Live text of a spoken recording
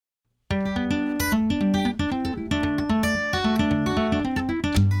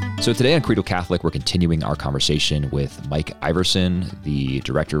So today on Credo Catholic, we're continuing our conversation with Mike Iverson, the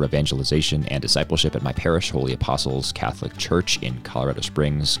Director of Evangelization and Discipleship at my parish, Holy Apostles Catholic Church in Colorado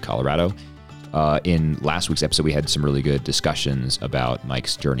Springs, Colorado. In last week's episode, we had some really good discussions about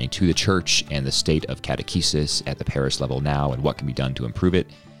Mike's journey to the church and the state of catechesis at the parish level now and what can be done to improve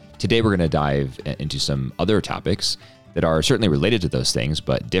it. Today, we're going to dive into some other topics that are certainly related to those things,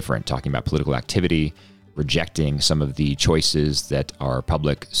 but different, talking about political activity, rejecting some of the choices that our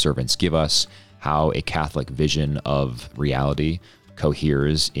public servants give us, how a Catholic vision of reality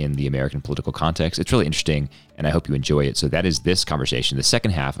coheres in the American political context. It's really interesting, and I hope you enjoy it. So that is this conversation, the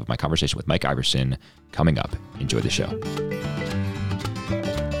second half of my conversation with Mike Iverson, coming up. Enjoy the show.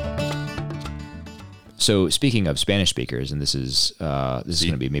 So speaking of Spanish speakers, and this is going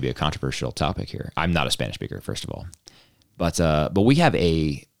to be maybe a controversial topic here. I'm not a Spanish speaker, first of all, but we have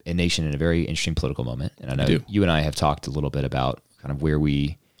a nation in a very interesting political moment, and I know you and I have talked a little bit about kind of where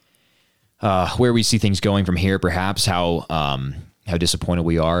we see things going from here. Perhaps how disappointed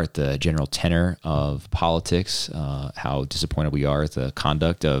we are at the general tenor of politics, how disappointed we are at the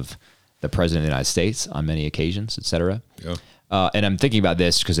conduct of the President of the United States on many occasions, et cetera. Yeah. And I'm thinking about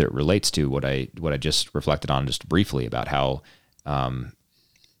this because it relates to what I just reflected on just briefly about how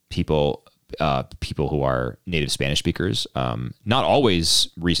people who are native Spanish speakers, not always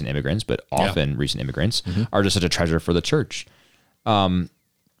recent immigrants, but often recent immigrants, are just such a treasure for the church. And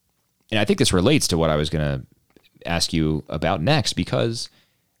I think this relates to what I was going to ask you about next, because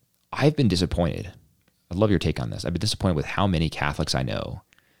I've been disappointed. I'd love your take on this. I've been disappointed with how many Catholics I know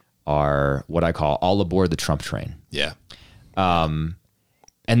are what I call all aboard the Trump train. Yeah. And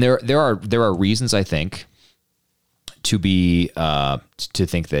there are reasons, I think, to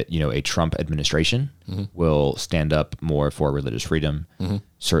think that, a Trump administration will stand up more for religious freedom.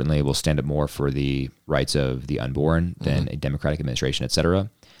 Certainly will stand up more for the rights of the unborn than a Democratic administration, et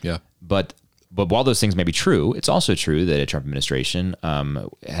cetera. Yeah. But while those things may be true, it's also true that a Trump administration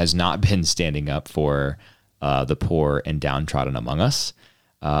has not been standing up for the poor and downtrodden among us.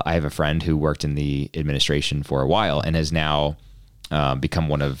 I have a friend who worked in the administration for a while and has now become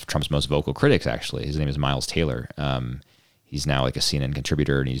one of Trump's most vocal critics, actually. His name is Miles Taylor. He's now like a CNN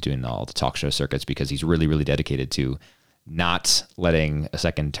contributor, and he's doing all the talk show circuits because he's really, really dedicated to not letting a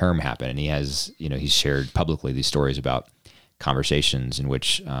second term happen. And he has, he's shared publicly these stories about conversations in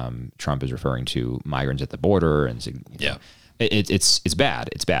which Trump is referring to migrants at the border. And it's bad.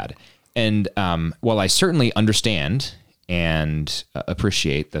 It's bad. And while I certainly understand and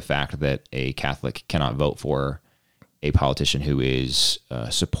appreciate the fact that a Catholic cannot vote for a politician who is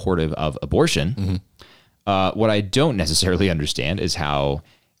supportive of abortion, what I don't necessarily understand is how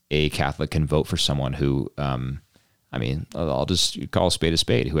a Catholic can vote for someone who, I'll just call a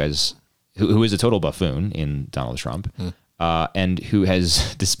spade, who is a total buffoon in Donald Trump, and who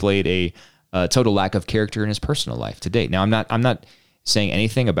has displayed a total lack of character in his personal life to date. Now, I'm not saying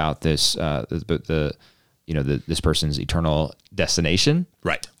anything about this, this person's eternal destination.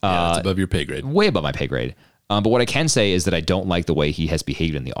 Right. Yeah, it's above your pay grade. Way above my pay grade. But what I can say is that I don't like the way he has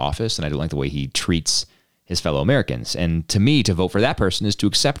behaved in the office, and I don't like the way he treats his fellow Americans. And to me, to vote for that person is to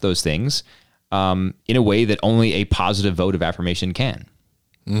accept those things in a way that only a positive vote of affirmation can.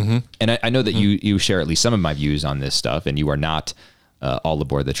 And I know that you share at least some of my views on this stuff, and you are not all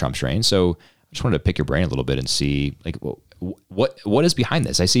aboard the Trump train. So I just wanted to pick your brain a little bit and see what is behind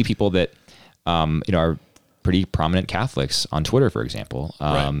this. I see people that are pretty prominent Catholics on Twitter, for example,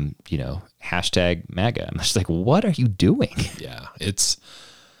 hashtag MAGA. I'm just like, what are you doing? Yeah,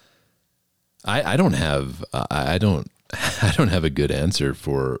 I don't have a good answer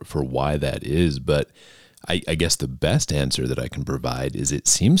for why that is, but I guess the best answer that I can provide is it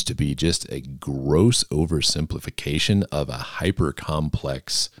seems to be just a gross oversimplification of a hyper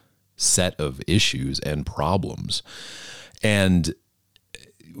complex set of issues and problems. And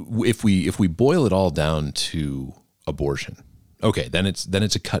if we boil it all down to abortion, okay, then it's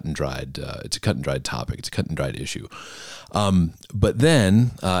a cut and dried topic. It's a cut and dried issue. But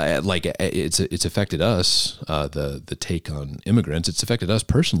then it's affected us, the take on immigrants. It's affected us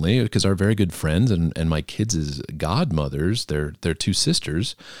personally because our very good friends and my kids' godmothers, their two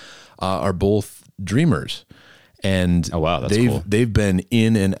sisters, are both Dreamers, and cool. They've been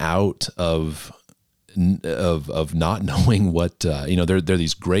in and out of not knowing what they're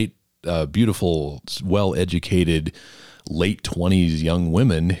these great, beautiful, well-educated late 20s young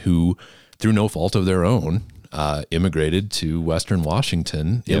women who, through no fault of their own, immigrated to Western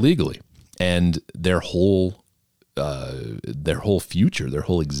Washington illegally, and their whole future, their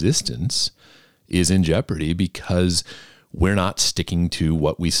whole existence is in jeopardy because we're not sticking to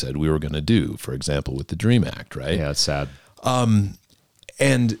what we said we were going to do. For example, with the DREAM Act, right? Yeah, it's sad.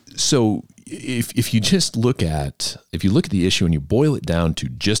 And so if you just look at the issue and you boil it down to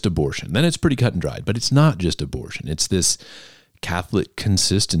just abortion, then it's pretty cut and dried. But it's not just abortion. It's this Catholic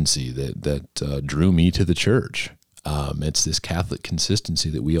consistency that drew me to the church. It's this Catholic consistency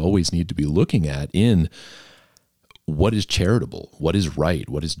that we always need to be looking at in what is charitable, what is right,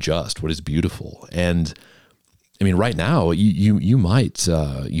 what is just, what is beautiful. And I mean, right now you might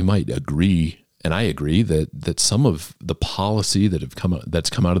agree. And I agree that some of the policy that's come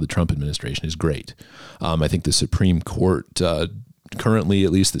out of the Trump administration is great. I think the Supreme Court, currently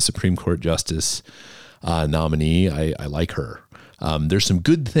at least the Supreme Court Justice nominee, I like her. There's some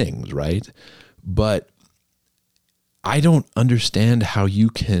good things, right? But I don't understand how you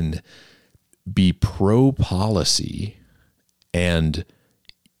can be pro-policy and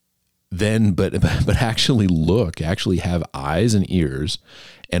then but actually have eyes and ears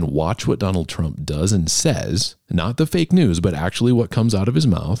and watch what Donald Trump does and says, not the fake news, but actually what comes out of his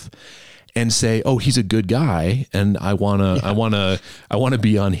mouth, and say, "Oh, he's a good guy, and I wanna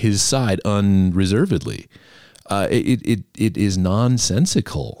be on his side unreservedly." It is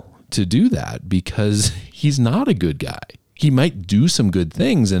nonsensical to do that because he's not a good guy. He might do some good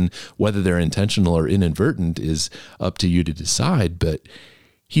things, and whether they're intentional or inadvertent is up to you to decide, but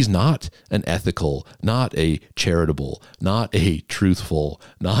he's not an ethical, not a charitable, not a truthful,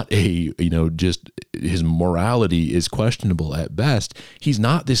 not a, just his morality is questionable at best. He's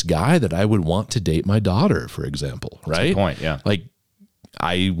not this guy that I would want to date my daughter, for example, right? That's a good point, yeah. Like,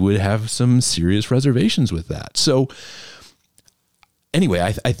 I would have some serious reservations with that. So anyway,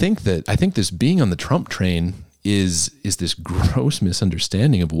 I think this being on the Trump train is this gross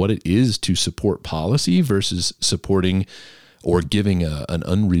misunderstanding of what it is to support policy versus supporting or giving an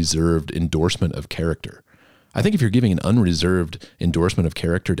unreserved endorsement of character. I think if you're giving an unreserved endorsement of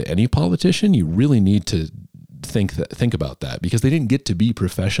character to any politician, you really need to think about that, because they didn't get to be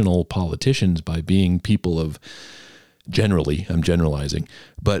professional politicians by being people of, generally, I'm generalizing,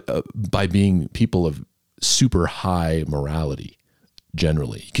 but by being people of super high morality,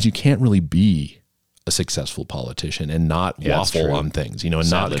 generally, because you can't really be a successful politician and not waffle on things, and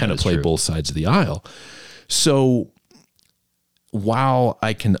sadly, not kind of play both sides of the aisle. So while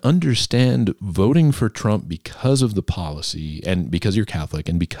I can understand voting for Trump because of the policy and because you're Catholic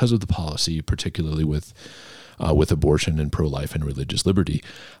and because of the policy, particularly with abortion and pro-life and religious liberty,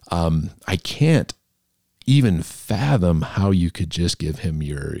 I can't even fathom how you could just give him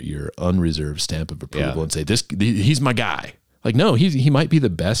your unreserved stamp of approval and say, he's my guy. Like, no, he might be the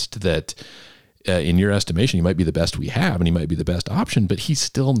best that, in your estimation, he might be the best we have and he might be the best option, but he's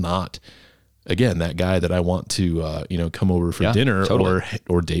still not, again, that guy that I want to, come over for dinner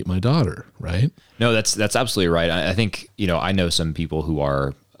or date my daughter, right? No, that's absolutely right. I think, I know some people who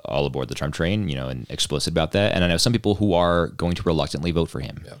are all aboard the Trump train, and explicit about that. And I know some people who are going to reluctantly vote for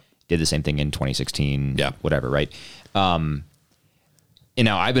him. Yeah. Did the same thing in 2016, whatever, right? And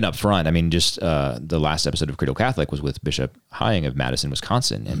now I've been upfront. I mean, just the last episode of Credo Catholic was with Bishop Hying of Madison,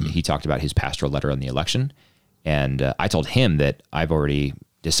 Wisconsin, and he talked about his pastoral letter on the election. And I told him that I've already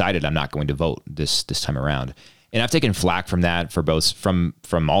decided I'm not going to vote this time around. And I've taken flack from that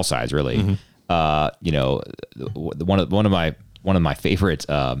from all sides, really. One of my favorite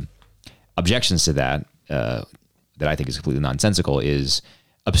objections to that that I think is completely nonsensical is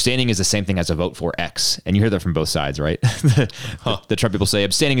abstaining is the same thing as a vote for X. And you hear that from both sides, right? The Trump people say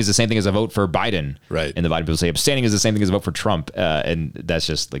abstaining is the same thing as a vote for Biden. Right. And the Biden people say abstaining is the same thing as a vote for Trump. And that's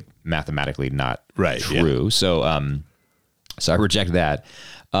just like mathematically not true. Yeah. So I reject that.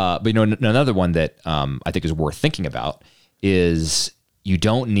 But another one that I think is worth thinking about is you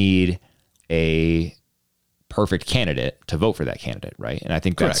don't need a perfect candidate to vote for that candidate, right? And I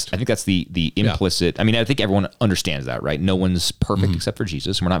think that's the implicit. I mean, I think everyone understands that, right? No one's perfect except for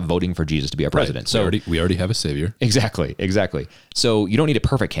Jesus, and we're not voting for Jesus to be our president. So we already have a savior. Exactly. So you don't need a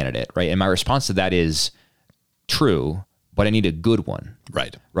perfect candidate, right? And my response to that is true, but I need a good one.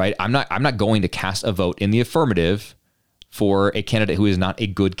 Right. I'm not going to cast a vote in the affirmative for a candidate who is not a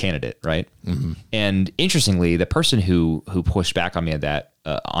good candidate, right? Mm-hmm. And interestingly, the person who pushed back on me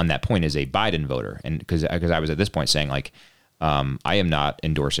on that point is a Biden voter, and because I was at this point saying like, I am not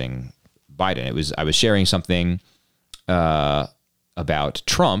endorsing Biden. I was sharing something about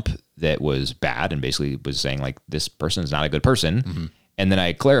Trump that was bad, and basically was saying like, this person is not a good person. Mm-hmm. And then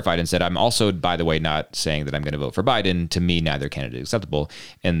I clarified and said, I'm also, by the way, not saying that I'm going to vote for Biden. To me, neither candidate is acceptable.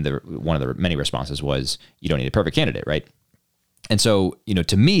 And one of the many responses was, you don't need a perfect candidate, right? And so,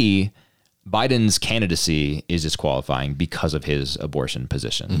 to me, Biden's candidacy is disqualifying because of his abortion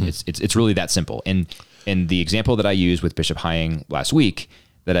position. Mm-hmm. It's really that simple. And the example that I used with Bishop Hying last week,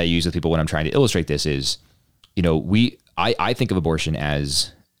 that I use with people when I'm trying to illustrate this is, I think of abortion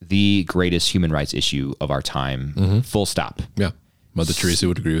as the greatest human rights issue of our time, full stop. Yeah. Mother Teresa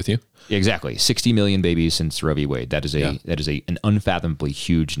would agree with you. Exactly. 60 million babies since Roe v. Wade. That is an unfathomably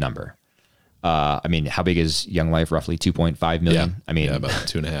huge number. I mean, how big is Young Life? Roughly 2.5 million. Yeah. I mean, about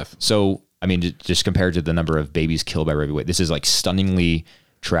 2.5. So, I mean, just compared to the number of babies killed by Roe v. Wade, this is like stunningly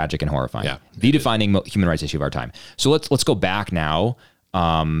tragic and horrifying. Yeah, the defining human rights issue of our time. So let's go back now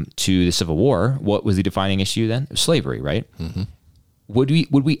to the Civil War. What was the defining issue then? It was slavery, right? Mm-hmm.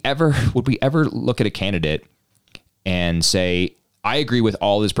 Would we ever look at a candidate and say, I agree with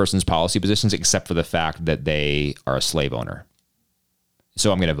all this person's policy positions except for the fact that they are a slave owner,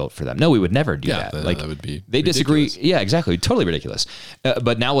 so I'm going to vote for them? No, we would never do that. Like, that would be they ridiculous. disagree. Yeah, exactly. Totally ridiculous.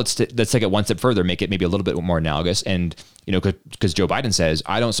 But now let's take it one step further, make it maybe a little bit more analogous. And, because Joe Biden says,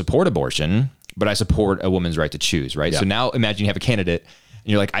 I don't support abortion, but I support a woman's right to choose, right? Yeah. So now imagine you have a candidate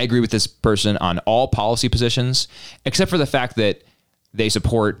and you're like, I agree with this person on all policy positions, except for the fact that they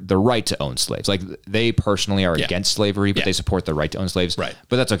support the right to own slaves. Like, they personally are against slavery, but they support the right to own slaves. Right.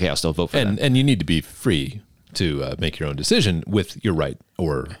 But that's okay. I'll still vote for them. And you need to be free to make your own decision with your right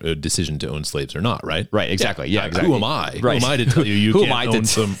or a decision to own slaves or not, right? Right, exactly. Yeah, exactly. Who am I? Right. Who am I to tell you Who can't am I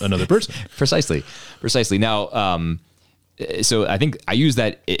own another person? Precisely. Now, so I think I use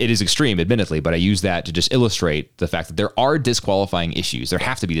that, it is extreme, admittedly, but I use that to just illustrate the fact that there are disqualifying issues. There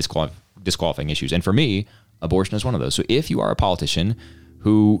have to be disqualifying issues. And for me, abortion is one of those. So if you are a politician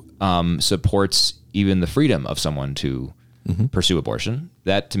who supports even the freedom of someone to pursue abortion,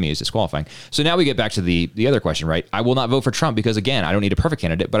 that to me is disqualifying. So now we get back to the other question, right? I will not vote for Trump because, again, I don't need a perfect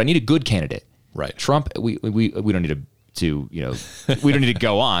candidate, but I need a good candidate. Right. Trump, we don't need to we don't need to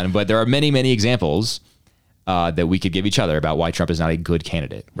go on, but there are many, many examples that we could give each other about why Trump is not a good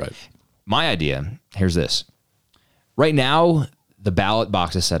candidate. Right. My idea, here's this. Right now, the ballot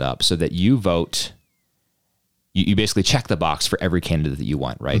box is set up so that you vote, you basically check the box for every candidate that you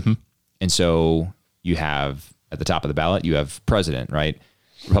want, right? Mm-hmm. And so you have, at the top of the ballot, you have president, right?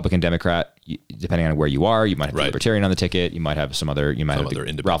 Republican, Democrat, depending on where you are, you might have a Libertarian on the ticket. You might have some other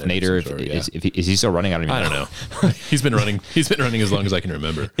Ralph Nader. Sort, is he still running? I don't know. He's been running as long as I can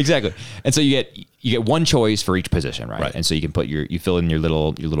remember. Exactly. And so you get one choice for each position, right? And so you can you fill in your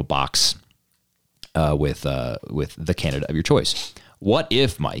little box with the candidate of your choice. What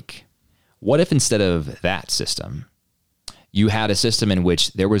if, Mike? What if instead of that system, you had a system in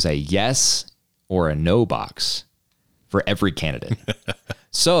which there was a yes or a no box for every candidate?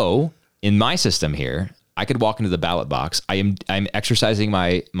 So in my system here, I could walk into the ballot box. I'm exercising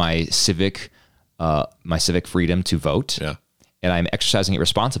my civic freedom to vote, and I'm exercising it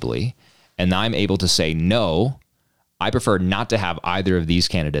responsibly. And I'm able to say, no, I prefer not to have either of these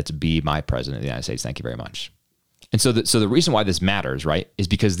candidates be my president of the United States. Thank you very much. And so the reason why this matters, right, is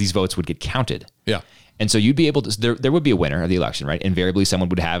because these votes would get counted. Yeah. And so you'd be able to, there would be a winner of the election, right? Invariably, someone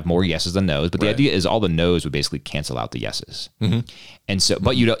would have more yeses than nos, but the idea is all the nos would basically cancel out the yeses. Mm-hmm. And so,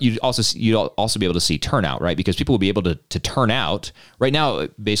 but you'd also be able to see turnout, right? Because people will be able to turn out. Right now,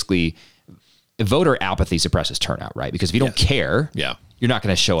 basically, voter apathy suppresses turnout, right? Because if you don't care, you're not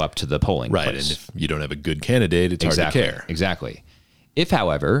going to show up to the polling place. And if you don't have a good candidate, it's hard to care. Exactly. If,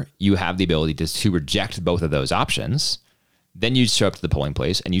 however, you have the ability to reject both of those options, then you show up to the polling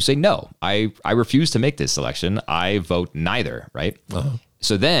place and you say, no, I refuse to make this selection. I vote neither, right? Uh-huh.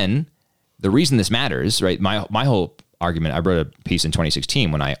 So then the reason this matters, right? My whole argument, I wrote a piece in 2016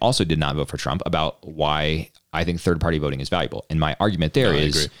 when I also did not vote for Trump about why I think third-party voting is valuable. And my argument there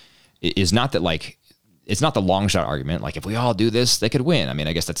is not that, like, it's not the long shot argument. Like, if we all do this, they could win. I mean,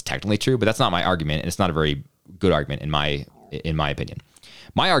 I guess that's technically true, but that's not my argument. And it's not a very good argument in my opinion.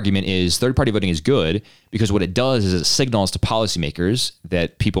 My argument is third-party voting is good because what it does is it signals to policymakers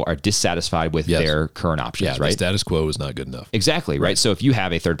that people are dissatisfied with their current options, right? The status quo is not good enough. Exactly, right? So if you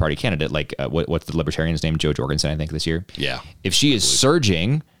have a third-party candidate, like what's the Libertarian's name? Jo Jorgensen, I think, this year. Yeah. If she is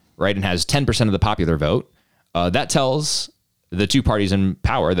surging, right, and has 10% of the popular vote, that tells the two parties in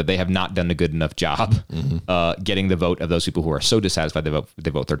power that they have not done a good enough job getting the vote of those people who are so dissatisfied they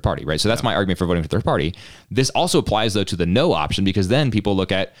vote third party, right? So that's my argument for voting for third party. This also applies, though, to the no option, because then people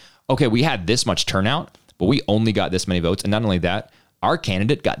look at, okay, we had this much turnout, but we only got this many votes. And not only that, our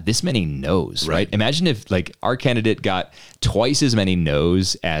candidate got this many no's, right? Imagine if, like, our candidate got twice as many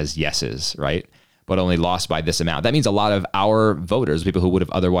no's as yeses, right? But only lost by this amount. That means a lot of our voters, people who would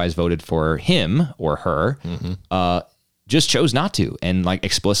have otherwise voted for him or her, just chose not to and, like,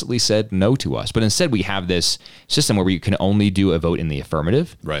 explicitly said no to us. But instead we have this system where we can only do a vote in the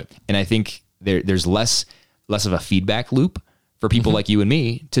affirmative. Right. And I think there's less of a feedback loop for people like you and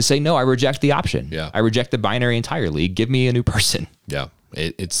me to say, no, I reject the option. Yeah. I reject the binary entirely. Give me a new person. Yeah.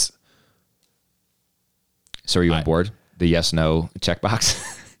 It's. So are you on board? The yes/no checkbox.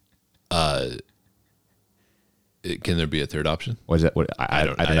 Can there be a third option? What is that? What I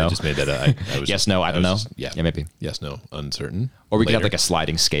don't know. I just made that up. I was yes, no, I don't know. Yeah, maybe. Yes, no, uncertain. Or we could have Later. like a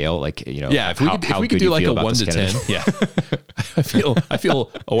sliding scale, like Yeah, if we could do like a 1 to 10. Yeah, I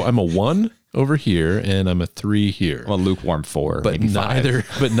feel. Oh, I'm a 1 over here, and I'm a 3 here. I'm a lukewarm 4, but maybe 5.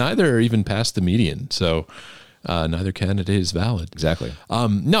 neither are even past the median. So neither candidate is valid. Exactly.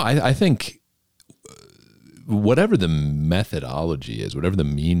 No, I think whatever the methodology is, whatever the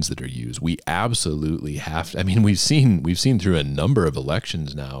means that are used, we absolutely have to. I mean, we've seen through a number of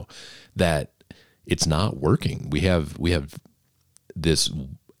elections now that it's not working. We have this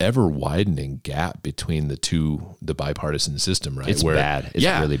ever widening gap between the bipartisan system, right? It's bad. It's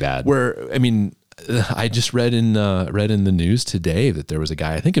really bad. Where, I mean, I just read in the news today that there was a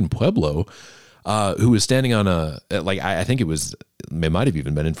guy, I think in Pueblo, who was standing on I think it might have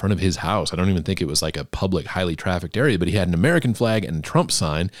even been in front of his house. I don't even think it was like a public, highly trafficked area, but he had an American flag and a Trump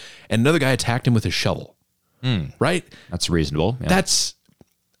sign, and another guy attacked him with a shovel. Right? That's reasonable. Yeah.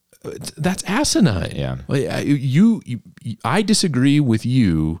 That's asinine. Yeah. Like, I disagree with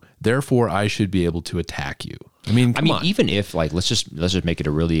you, therefore I should be able to attack you. I mean, even if let's just make it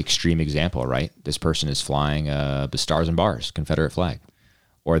a really extreme example, right? This person is flying the Stars and Bars Confederate flag,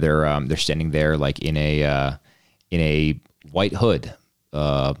 or they're standing there like in a white hood,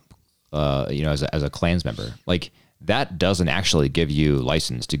 as a Klans member. Like, that doesn't actually give you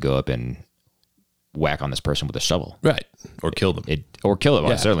license to go up and whack on this person with a shovel, right? Or kill them.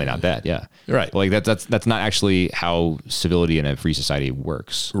 Well, certainly not that. Yeah, right. Like that's not actually how civility in a free society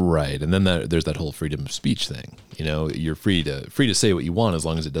works. Right. And then there's that whole freedom of speech thing. You know, you're free to say what you want as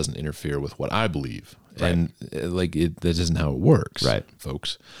long as it doesn't interfere with what I believe. Right. And that isn't how it works, right,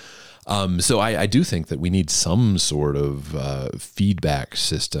 folks. So I do think that we need some sort of feedback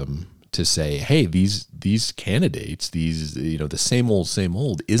system to say, hey, these candidates, the same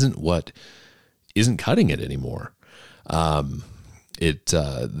old isn't cutting it anymore. The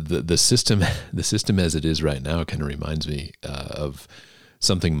system as it is right now kind of reminds me of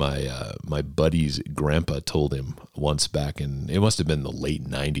something my buddy's grandpa told him once back in, it must have been the late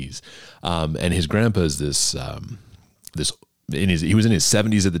 90s. And his grandpa is he was in his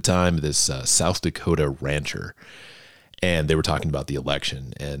 70s at the time, this South Dakota rancher. And they were talking about the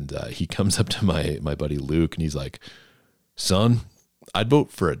election, and he comes up to my buddy Luke, and he's like, "Son, I'd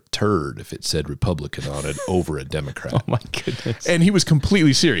vote for a turd if it said Republican on it over a Democrat." Oh my goodness. And he was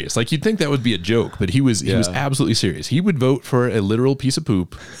completely serious. Like, you'd think that would be a joke, but he was absolutely serious. He would vote for a literal piece of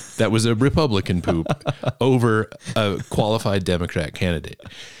poop that was a Republican poop over a qualified Democrat candidate.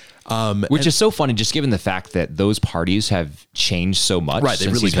 Which is so funny, just given the fact that those parties have changed so much. Right. They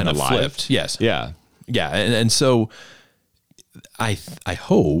since really he's been kind of alive. flipped. Yes. Yeah. Yeah. And so I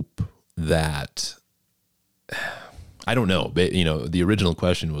hope that, I don't know, but the original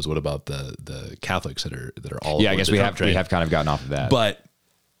question was, what about the Catholics that are all? Yeah, I guess we have kind of gotten off of that. But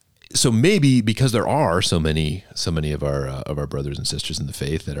so maybe because there are so many of our brothers and sisters in the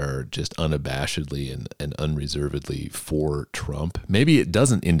faith that are just unabashedly and unreservedly for Trump, maybe it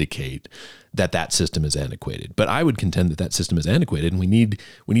doesn't indicate that system is antiquated. But I would contend that system is antiquated, and we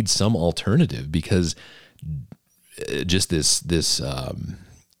need some alternative, because just this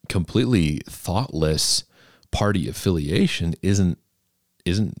completely thoughtless party affiliation isn't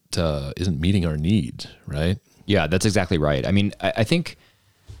meeting our needs, right? Yeah, that's exactly right. I mean, I think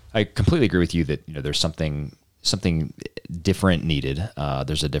I completely agree with you that there's something different needed.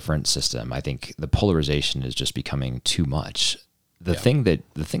 There's a different system. I think the polarization is just becoming too much. The thing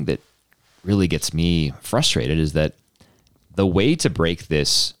that really gets me frustrated is that the way to break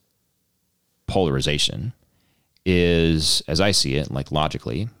this polarization is, as I see it, like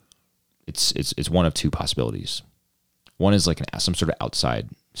logically, it's one of two possibilities. One is like some sort of outside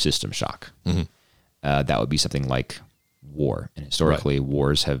system shock. Mm-hmm. That would be something like war, and historically,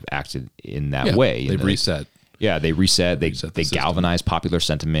 wars have acted in that way. They've reset. Yeah, they reset. They galvanize popular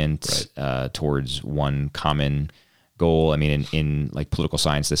sentiment towards one common goal. I mean, in like political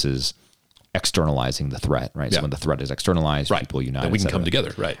science, this is externalizing the threat, right? So when the threat is externalized, people unite. And we can come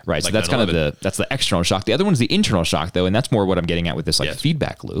together, right? Right. Like, so that's 9/11. Kind of that's the external shock. The other one's the internal shock, though, and that's more what I'm getting at with this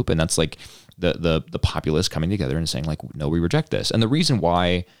feedback loop. And that's like the populace coming together and saying like, no, we reject this. And the reason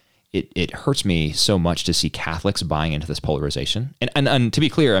why it hurts me so much to see Catholics buying into this polarization. And to be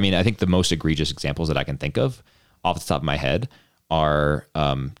clear, I mean, I think the most egregious examples that I can think of off the top of my head are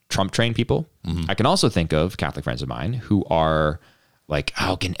Trump trained people. Mm-hmm. I can also think of Catholic friends of mine who are like,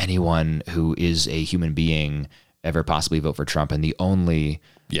 how can anyone who is a human being ever possibly vote for Trump? And the only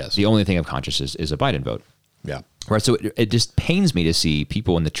thing of conscience is a Biden vote. Yeah. Right. So it just pains me to see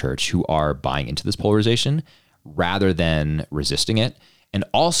people in the church who are buying into this polarization rather than resisting it, and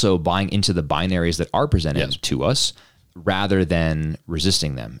also buying into the binaries that are presented to us rather than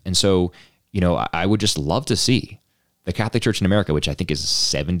resisting them. And so, I would just love to see the Catholic Church in America, which I think is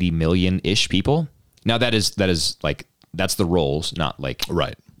 70 million-ish people. Now that is like, that's the rolls, not like,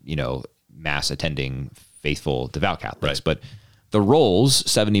 mass attending faithful devout Catholics, but the rolls,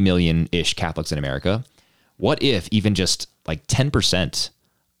 70 million-ish Catholics in America. What if even just like 10%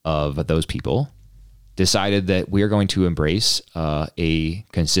 of those people decided that we are going to embrace a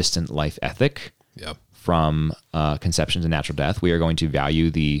consistent life ethic from conception to natural death? We are going to value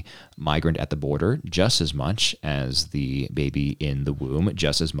the migrant at the border just as much as the baby in the womb,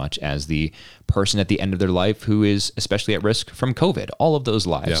 just as much as the person at the end of their life who is especially at risk from COVID. All of those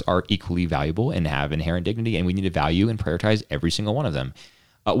lives are equally valuable and have inherent dignity, and we need to value and prioritize every single one of them.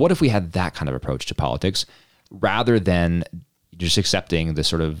 What if we had that kind of approach to politics rather than just accepting the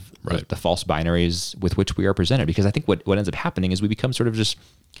sort of the false binaries with which we are presented? Because I think what ends up happening is we become sort of just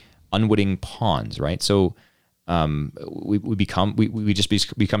unwitting pawns, right? So we become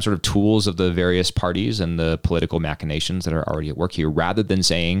sort of tools of the various parties and the political machinations that are already at work here, rather than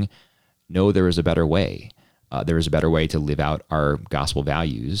saying, no, there is a better way. There is a better way to live out our gospel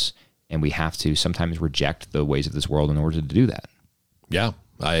values, and we have to sometimes reject the ways of this world in order to do that. Yeah,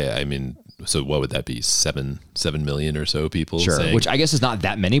 I mean, so what would that be? 7 million or so people? Sure, saying, which I guess is not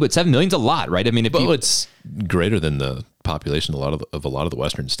that many, but 7 million's a lot, right? I mean, it's greater than the population of a lot of the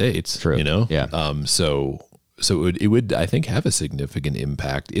Western states. True. Yeah. So it would I think have a significant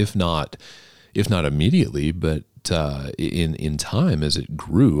impact, if not immediately, but in time as it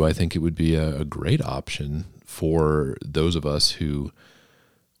grew. I think it would be a great option for those of us who,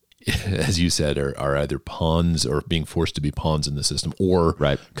 as you said, are either pawns or being forced to be pawns in the system, or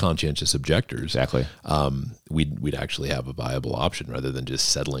conscientious objectors. Exactly. We'd actually have a viable option rather than just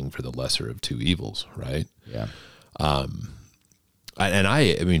settling for the lesser of two evils, right? Yeah. I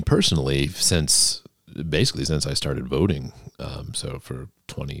mean, personally, since I started voting, so for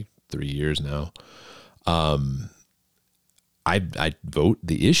 23 years now, I vote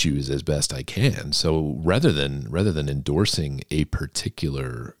the issues as best I can. So rather than endorsing a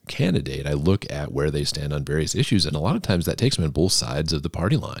particular candidate, I look at where they stand on various issues, and a lot of times that takes them on both sides of the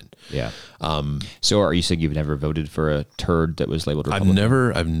party line. Yeah. So are you saying you've never voted for a turd that was labeled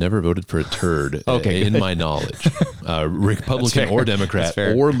Republican? I've never voted for a turd. Okay, in my knowledge, Republican or Democrat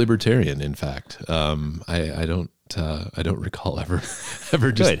or Libertarian. In fact, I don't recall ever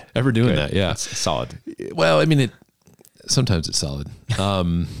doing that. Yeah, that's solid. Well, I mean, sometimes it's solid.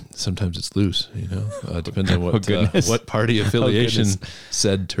 Sometimes it's loose. Depends on what party affiliation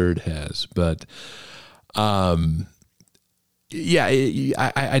said turd has. But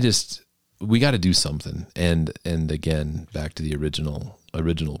we got to do something. And again, back to the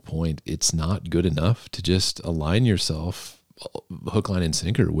original point, it's not good enough to just align yourself hook, line, and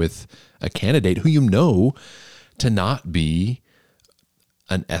sinker with a candidate who to not be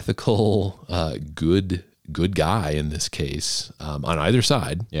an ethical, good guy in this case, on either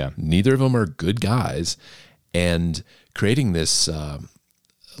side. Yeah. Neither of them are good guys, and creating this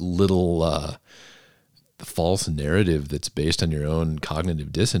little false narrative that's based on your own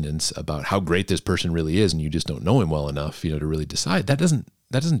cognitive dissonance about how great this person really is, and you just don't know him well enough, to really decide. That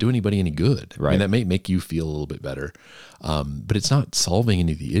doesn't do anybody any good. Right. I mean, that may make you feel a little bit better, but it's not solving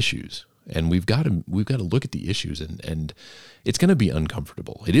any of the issues. And we've got to look at the issues, and it's going to be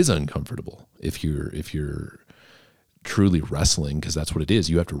uncomfortable. It is uncomfortable if you're truly wrestling, because that's what it is.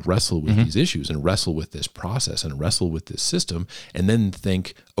 You have to wrestle with these issues and wrestle with this process and wrestle with this system, and then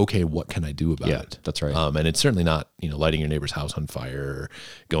think, okay, what can I do about it? That's right. And it's certainly not, lighting your neighbor's house on fire, or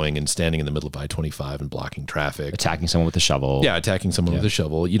going and standing in the middle of I-25 and blocking traffic, attacking someone with a shovel. Yeah, attacking someone with a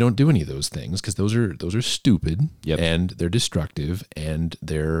shovel. You don't do any of those things, because those are stupid, and they're destructive, and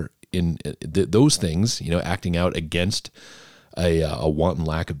they're those things, acting out against a wanton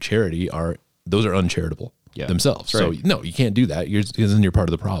lack of charity those are uncharitable themselves. Right. So no, you can't do that. You're part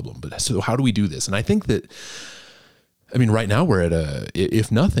of the problem. But so how do we do this? And I think that, right now we're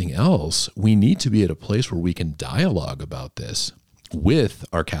if nothing else, we need to be at a place where we can dialogue about this with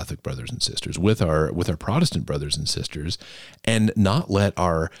our Catholic brothers and sisters, with our Protestant brothers and sisters, and not let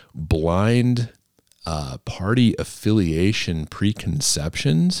our blind party affiliation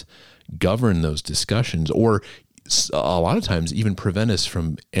preconceptions govern those discussions, or a lot of times even prevent us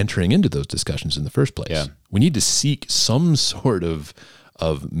from entering into those discussions in the first place. Yeah. We need to seek some sort of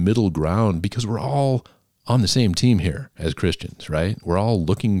middle ground, because we're all on the same team here as Christians, right? We're all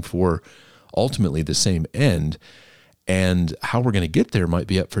looking for ultimately the same end. And how we're going to get there might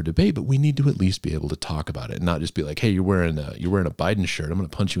be up for debate, but we need to at least be able to talk about it and not just be like, hey, you're wearing a Biden shirt, I'm going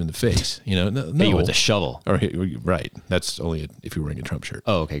to punch you in the face. No. Hey, you with a shovel. Or, right. That's only if you're wearing a Trump shirt.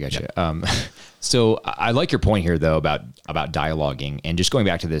 Oh, okay. Gotcha. Yeah. So I like your point here though, about dialoguing and just going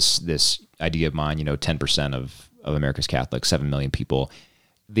back to this idea of mine, 10% of America's Catholics, 7 million people.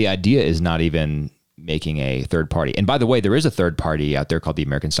 The idea is not even making a third party. And by the way, there is a third party out there called the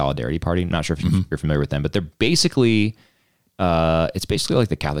American Solidarity Party. I'm not sure if you're familiar with them, but they're basically, it's basically like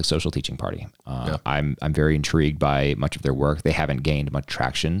the Catholic Social Teaching Party. I'm very intrigued by much of their work. They haven't gained much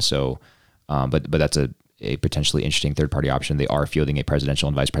traction. So, but that's a potentially interesting third party option. They are fielding a presidential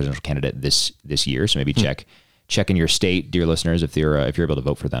and vice presidential candidate this year. So maybe check in your state, dear listeners, if you're able to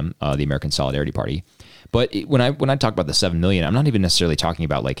vote for them, the American Solidarity Party. But when I talk about the 7 million, I'm not even necessarily talking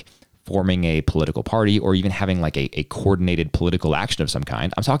about like forming a political party or even having like a coordinated political action of some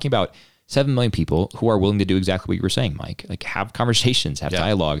kind. I'm talking about 7 million people who are willing to do exactly what you were saying, Mike, like have conversations, have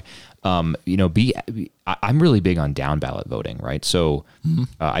dialogue. I'm really big on down ballot voting, right? So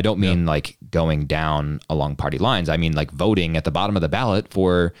I don't mean like going down along party lines. I mean like voting at the bottom of the ballot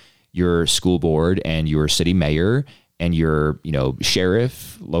for your school board and your city mayor and your,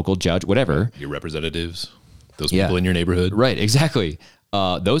 sheriff, local judge, whatever. Your representatives, those people in your neighborhood. Right, exactly.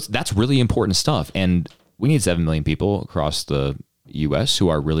 That's really important stuff. And we need 7 million people across the U.S. who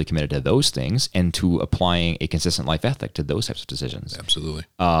are really committed to those things and to applying a consistent life ethic to those types of decisions. Absolutely.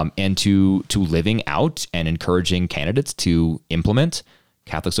 And to living out and encouraging candidates to implement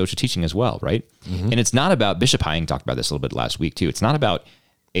Catholic social teaching as well, right? And it's not about, Bishop Hying talked about this a little bit last week too. It's not about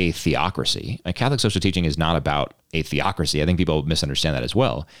a theocracy. Catholic social teaching is not about a theocracy. I think people misunderstand that as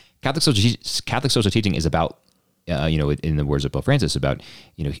well. Catholic social teaching is about, in the words of Pope Francis, about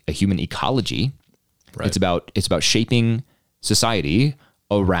a human ecology. Right. It's about shaping society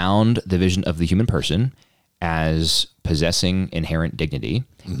around the vision of the human person as possessing inherent dignity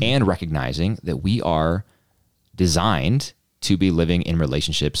and recognizing that we are designed to be living in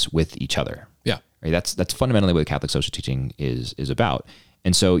relationships with each other. Yeah, right. That's fundamentally what Catholic social teaching is about.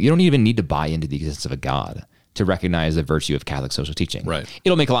 And so you don't even need to buy into the existence of a God to recognize the virtue of Catholic social teaching. Right.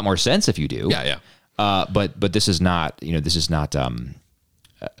 It'll make a lot more sense if you do. Yeah. But this is not, this is not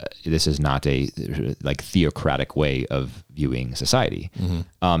a like theocratic way of viewing society.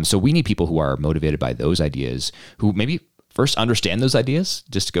 So we need people who are motivated by those ideas, who maybe first understand those ideas.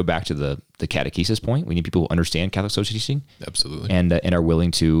 Just to go back to the catechesis point, we need people who understand Catholic social teaching. Absolutely. And are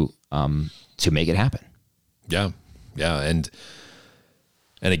willing to make it happen. Yeah.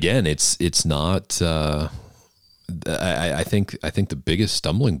 And again, it's not. I think the biggest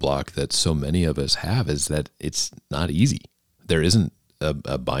stumbling block that so many of us have is that it's not easy. There isn't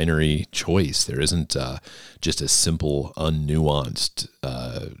a binary choice. There isn't just a simple, unnuanced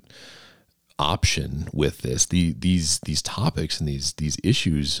option with this. These topics and these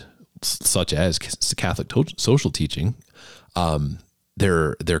issues, such as Catholic social teaching,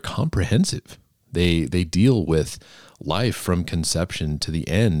 they're comprehensive. They deal with life from conception to the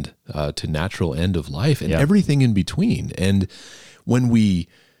end, to natural end of life, and everything in between. And when we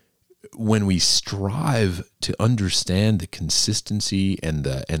strive to understand the consistency and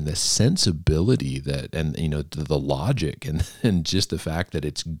the sensibility and the logic and just the fact that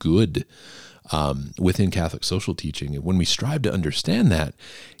it's good within Catholic social teaching, when we strive to understand that,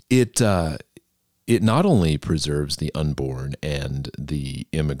 it not only preserves the unborn and the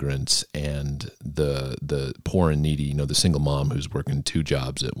immigrants and the poor and needy, the single mom who's working 2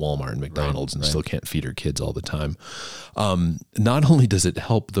 jobs at Walmart and McDonald's and still can't feed her kids all the time. Not only does it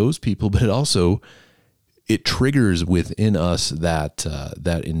help those people, but it triggers within us that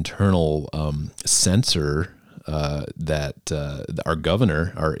internal censor, our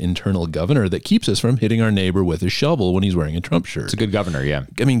internal governor that keeps us from hitting our neighbor with a shovel when he's wearing a Trump shirt. It's a good governor, yeah.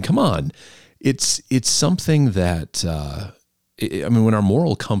 I mean, come on. It's something that, when our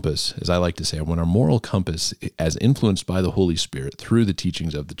moral compass, as I like to say, when our moral compass, as influenced by the Holy Spirit through the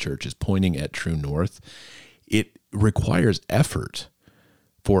teachings of the church, is pointing at true north, it requires effort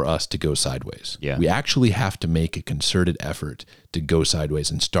for us to go sideways. Yeah. We actually have to make a concerted effort to go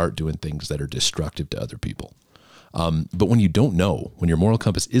sideways and start doing things that are destructive to other people. But when you don't know, when your moral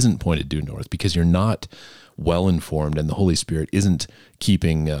compass isn't pointed due north because you're not well informed and the Holy Spirit isn't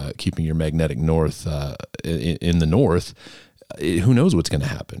keeping your magnetic north in the north, who knows what's going to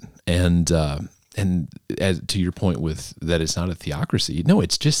happen? And as to your point with that, it's not a theocracy. No,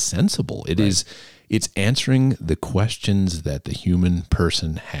 it's just sensible. It's answering the questions that the human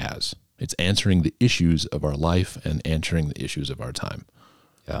person has. It's answering the issues of our life and answering the issues of our time.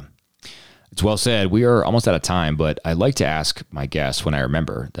 Yeah. It's well said. We are almost out of time, but I'd like to ask my guests, when I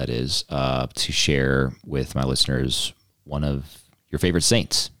remember, that is, to share with my listeners one of your favorite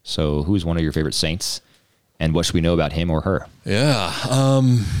saints. So who's one of your favorite saints, and what should we know about him or her? Yeah.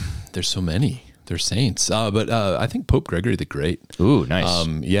 There's so many. They're saints. But I think Pope Gregory the Great. Ooh, nice.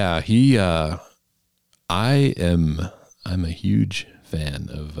 I'm a huge fan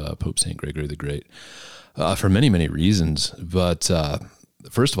of Pope Saint Gregory the Great for many, many reasons. But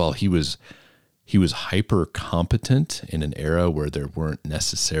first of all, he was hyper competent in an era where there weren't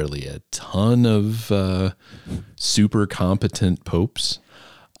necessarily a ton of super competent popes.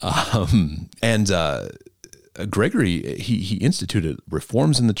 Gregory, he instituted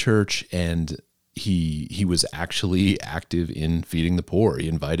reforms in the church, and he was actually active in feeding the poor. He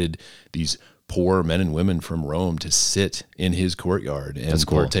invited these poor men and women from Rome to sit in his courtyard and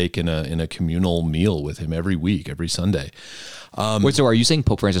partake in a communal meal with him every week, every Sunday. Wait, so are you saying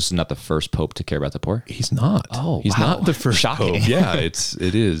Pope Francis is not the first pope to care about the poor? He's not. Oh, he's not the first shocking. pope. Yeah, it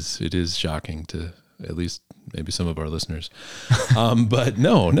is shocking to at least maybe some of our listeners. But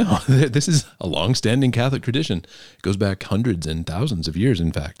no, this is a long-standing Catholic tradition. It goes back hundreds and thousands of years,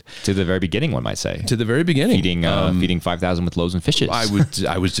 in fact. To the very beginning, one might say. To the very beginning. Feeding 5,000 with loaves and fishes.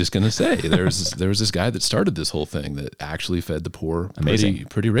 I was just going to say, there was this guy that started this whole thing that actually fed the poor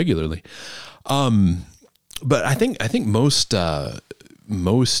pretty regularly. But I think most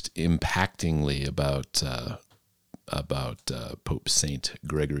impactingly about Pope Saint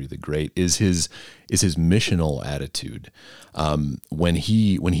Gregory the Great is his missional attitude. When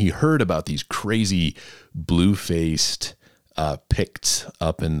he heard about these crazy blue-faced Picts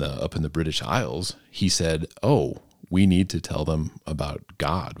up in the British Isles, he said, "Oh, we need to tell them about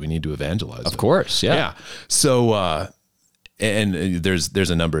God. We need to evangelize them." Of course, yeah. So. And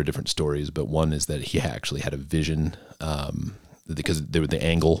there's a number of different stories, but one is that he actually had a vision because they were the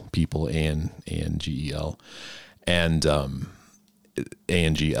Angle people, A-N-G-E-L, and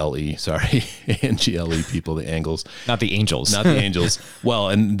A-N-G-L-E, sorry, A-N-G-L-E people, the Angles. Not the angels. Not the angels. Well,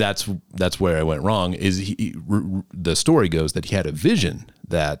 and that's where I went wrong, is the story goes that he had a vision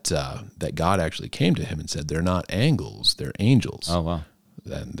that God actually came to him and said, "They're not Angles, they're angels." Oh, wow.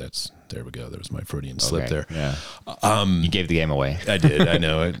 And there we go. There was my Freudian slip there. Yeah. You gave the game away. I did. I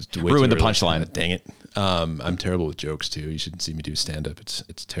know. Ruined the punchline. Dang it. I'm terrible with jokes too. You should see me do stand up.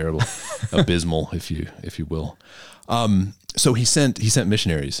 It's terrible, abysmal, if you will. So he sent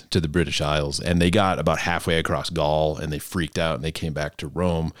missionaries to the British Isles, and they got about halfway across Gaul, and they freaked out, and they came back to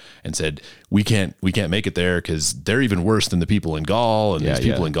Rome and said, "We can't make it there because they're even worse than the people in Gaul, and these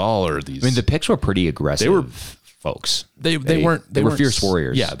people in Gaul are these." I mean, the Picts were pretty aggressive. They were folks. They weren't fierce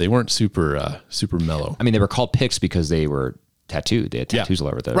warriors. Yeah, they weren't super mellow. I mean, they were called Picts because they were tattooed. They had tattoos all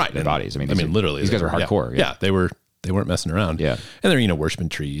over their bodies. I mean, literally, these guys were hardcore. Yeah, they weren't messing around. Yeah, and they're worshiping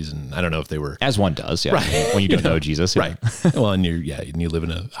trees, and I don't know if they were, as one does. Yeah, right. When you don't know Jesus. Right. Well, and you live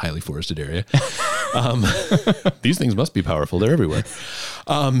in a highly forested area. These things must be powerful. They're everywhere.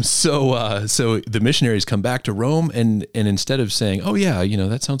 So the missionaries come back to Rome, and instead of saying, "Oh yeah,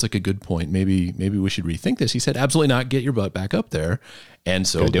 that sounds like a good point. Maybe we should rethink this," he said, "Absolutely not. Get your butt back up there." And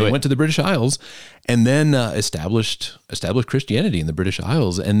so they went to the British Isles, and then established Christianity in the British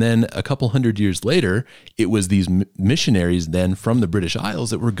Isles. And then a couple hundred years later, it was these missionaries then from the British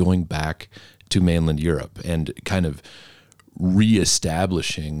Isles that were going back to mainland Europe and kind of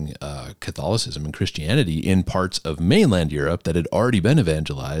reestablishing Catholicism and Christianity in parts of mainland Europe that had already been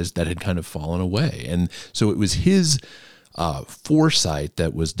evangelized, that had kind of fallen away. And so it was his foresight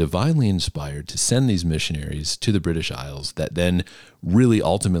that was divinely inspired to send these missionaries to the British Isles that then really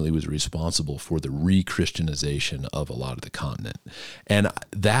ultimately was responsible for the re-Christianization of a lot of the continent. And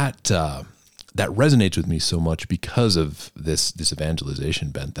that resonates with me so much because of this evangelization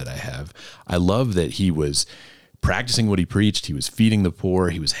bent that I have. I love that he was practicing what he preached. He was feeding the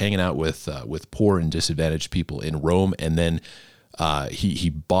poor. He was hanging out with poor and disadvantaged people in Rome, and then he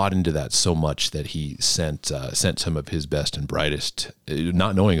bought into that so much that he sent some of his best and brightest,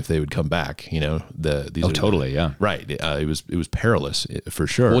 not knowing if they would come back. Totally, yeah, right. It was perilous for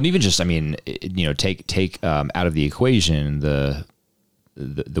sure. Well, and even just, take out of the equation the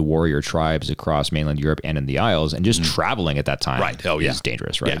warrior tribes across mainland Europe and in the Isles, and just traveling at that time, right? Oh yeah, is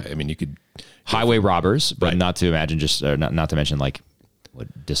dangerous, right? Yeah, I mean, you could highway robbers, but not to imagine not to mention like.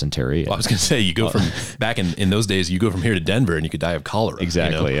 What, dysentery? Well, I was going to say, you go from back in those days, you go from here to Denver and you could die of cholera.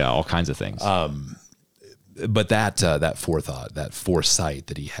 Exactly. Yeah. All kinds of things. But that forethought, that foresight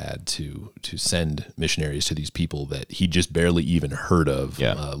that he had to send missionaries to these people that he just barely even heard of,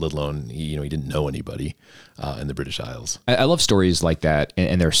 let alone, he didn't know anybody in the British Isles. I love stories like that.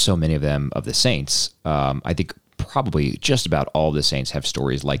 And there are so many of them of the saints. I think probably just about all the saints have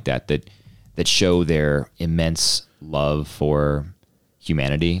stories like that show their immense love for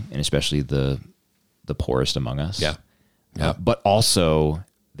humanity, and especially the poorest among us. Yeah. Yeah. but also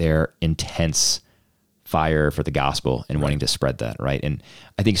their intense fire for the gospel and wanting to spread that, right? And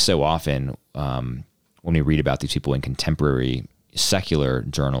I think so often when we read about these people in contemporary secular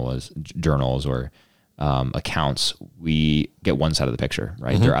journals or accounts, we get one side of the picture,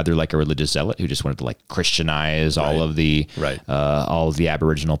 right? They're either like a religious zealot who just wanted to like Christianize all of the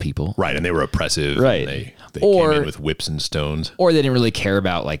Aboriginal people, Right, and they were oppressive. Right. And they Or- came in with whips and stones. or they didn't really care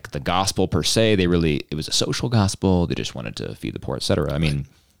about like the gospel per se. It was a social gospel. They just wanted to feed the poor, etc. I mean,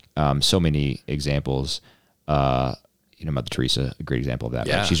 so many examples. Mother Teresa, a great example of that.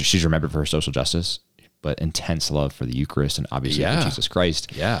 Yeah. Right? She's remembered for her social justice, but intense love for the Eucharist and obviously for Jesus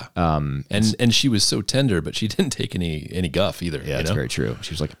Christ. Yeah. And she was so tender, but she didn't take any guff either. Yeah, that's very true.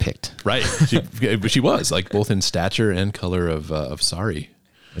 She was like a Pict. Right. But she was like both in stature and color of sari.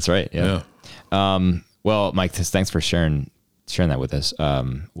 That's right. Yeah. Well, Mike, thanks for sharing that with us.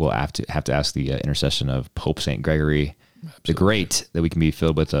 We'll have to ask the intercession of Pope St. Gregory the Great that we can be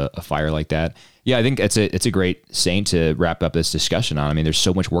filled with a fire like that. Yeah, I think it's a great saint to wrap up this discussion on. I mean, there's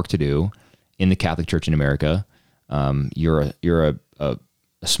so much work to do in the Catholic Church in America. You're a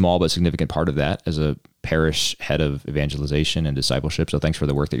small but significant part of that as a parish head of evangelization and discipleship. So thanks for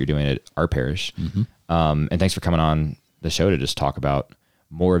the work that you're doing at our parish. And thanks for coming on the show to just talk about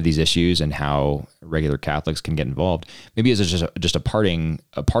more of these issues and how regular Catholics can get involved. Maybe as just a parting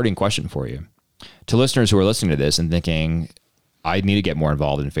question for you. To listeners who are listening to this and thinking, I need to get more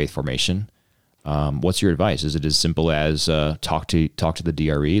involved in faith formation, what's your advice? Is it as simple as talk to the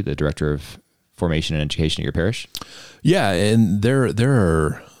DRE, the Director of Formation and Education at your parish? Yeah, and there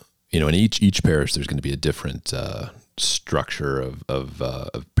are, in each parish there's going to be a different structure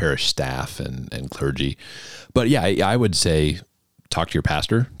of parish staff and clergy. But yeah, I would say talk to your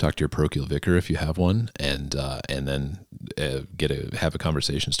pastor, talk to your parochial vicar if you have one, and then have a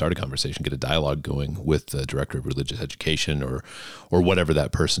conversation, start a conversation, get a dialogue going with the director of religious education or whatever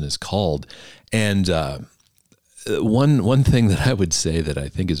that person is called. And one thing that I would say that I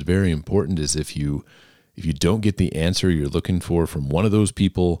think is very important is if you don't get the answer you're looking for from one of those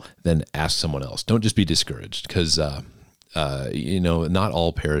people, then ask someone else. Don't just be discouraged, because not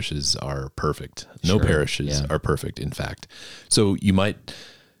all parishes are perfect. No parishes are perfect, in fact. So you might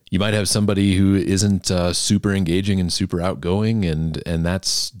have somebody who isn't super engaging and super outgoing, and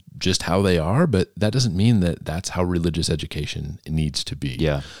that's just how they are. But that doesn't mean that that's how religious education needs to be.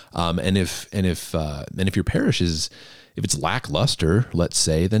 Yeah. And if your parish if it's lackluster, let's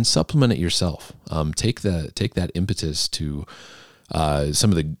say, then supplement it yourself. Take that impetus to.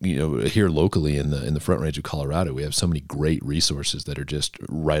 Some of the, here locally in the Front Range of Colorado, we have so many great resources that are just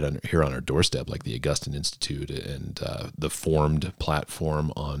right here on our doorstep, like the Augustine Institute and the Formed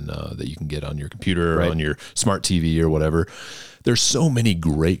platform that you can get on your computer or on your smart TV or whatever. There's so many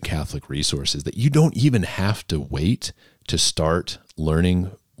great Catholic resources that you don't even have to wait to start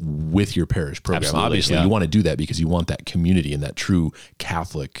learning with your parish program. Absolutely, Obviously, yeah. you want to do that because you want that community and that true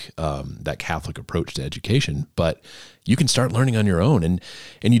Catholic approach to education. But you can start learning on your own, and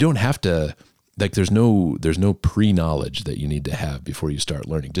you don't have to. Like, there's no pre-knowledge that you need to have before you start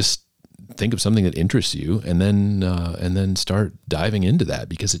learning. Just think of something that interests you, and then start diving into that,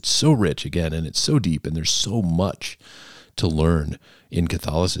 because it's so rich again, and it's so deep, and there's so much to learn in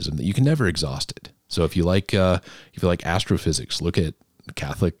Catholicism that you can never exhaust it. So if you like astrophysics, look at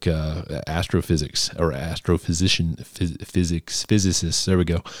Catholic astrophysics or physicists. There we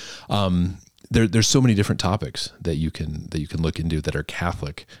go. There's so many different topics that you can look into that are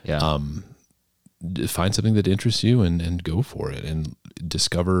Catholic. Yeah. Find something that interests you and go for it, and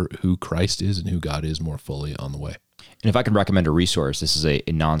discover who Christ is and who God is more fully on the way. And if I can recommend a resource, this is a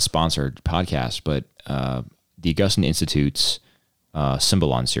non-sponsored podcast, but the Augustine Institute's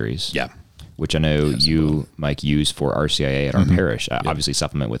Symbolon series. Yeah. Which I know you, Mike, use for RCIA at our parish. Obviously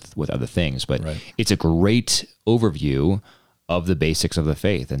supplement with other things, but it's a great overview of the basics of the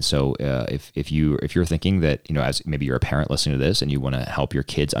faith. And so if you're thinking that, as maybe you're a parent listening to this and you want to help your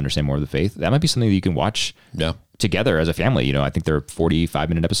kids understand more of the faith, that might be something that you can watch together as a family. I think they're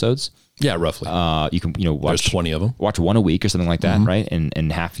 45-minute episodes. Yeah, roughly. You can, watch There's 20 of them. Watch one a week or something like that, right?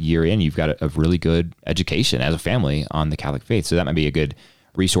 And half a year in, you've got a really good education as a family on the Catholic faith. So that might be a good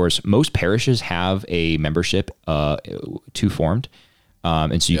resource. Most parishes have a membership to Formed.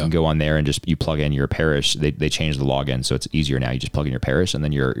 And so you can go on there and just, you plug in your parish. They changed the login, so it's easier now. You just plug in your parish and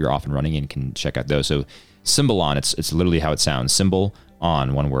then you're off and running and can check out those. So Symbolon, it's literally how it sounds. Symbol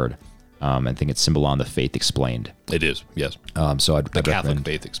on, one word. I think it's Symbolon, the Faith Explained. It is, yes. So I'd Catholic recommend,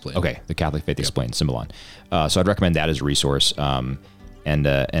 Faith Explained. Okay, the Catholic Faith Explained, Symbolon. So I'd recommend that as a resource. And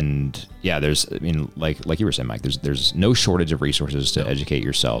there's, like you were saying, Mike, there's no shortage of resources to educate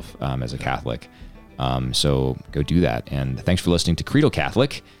yourself as a Catholic. So go do that. And thanks for listening to Creedal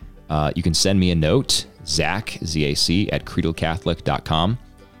Catholic. You can send me a note, Zach, Z-A-C, at creedalcatholic.com.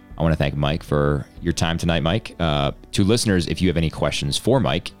 I want to thank Mike for your time tonight, Mike. To listeners, if you have any questions for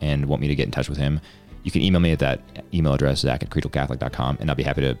Mike and want me to get in touch with him, you can email me at that email address, Zach at creedalcatholic.com, and I'll be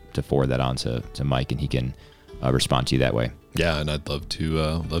happy to forward that on to Mike, and he can respond to you that way. Yeah, and I'd love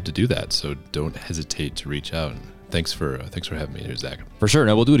to do that. So don't hesitate to reach out. Thanks for having me here, Zach. For sure.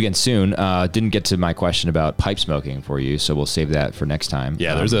 No, we'll do it again soon. Didn't get to my question about pipe smoking for you, so we'll save that for next time.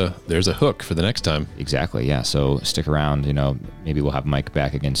 Yeah, there's a hook for the next time. Exactly. Yeah. So stick around. Maybe we'll have Mike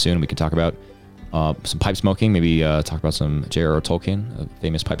back again soon. We can talk about some pipe smoking. Maybe talk about some J.R.R. Tolkien, a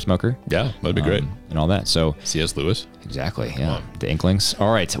famous pipe smoker. Yeah, that'd be great. And all that. So C.S. Lewis. Exactly. Yeah. The Inklings.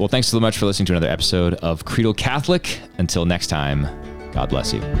 All right. Well, thanks so much for listening to another episode of Creedal Catholic. Until next time, God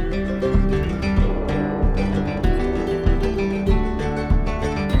bless you.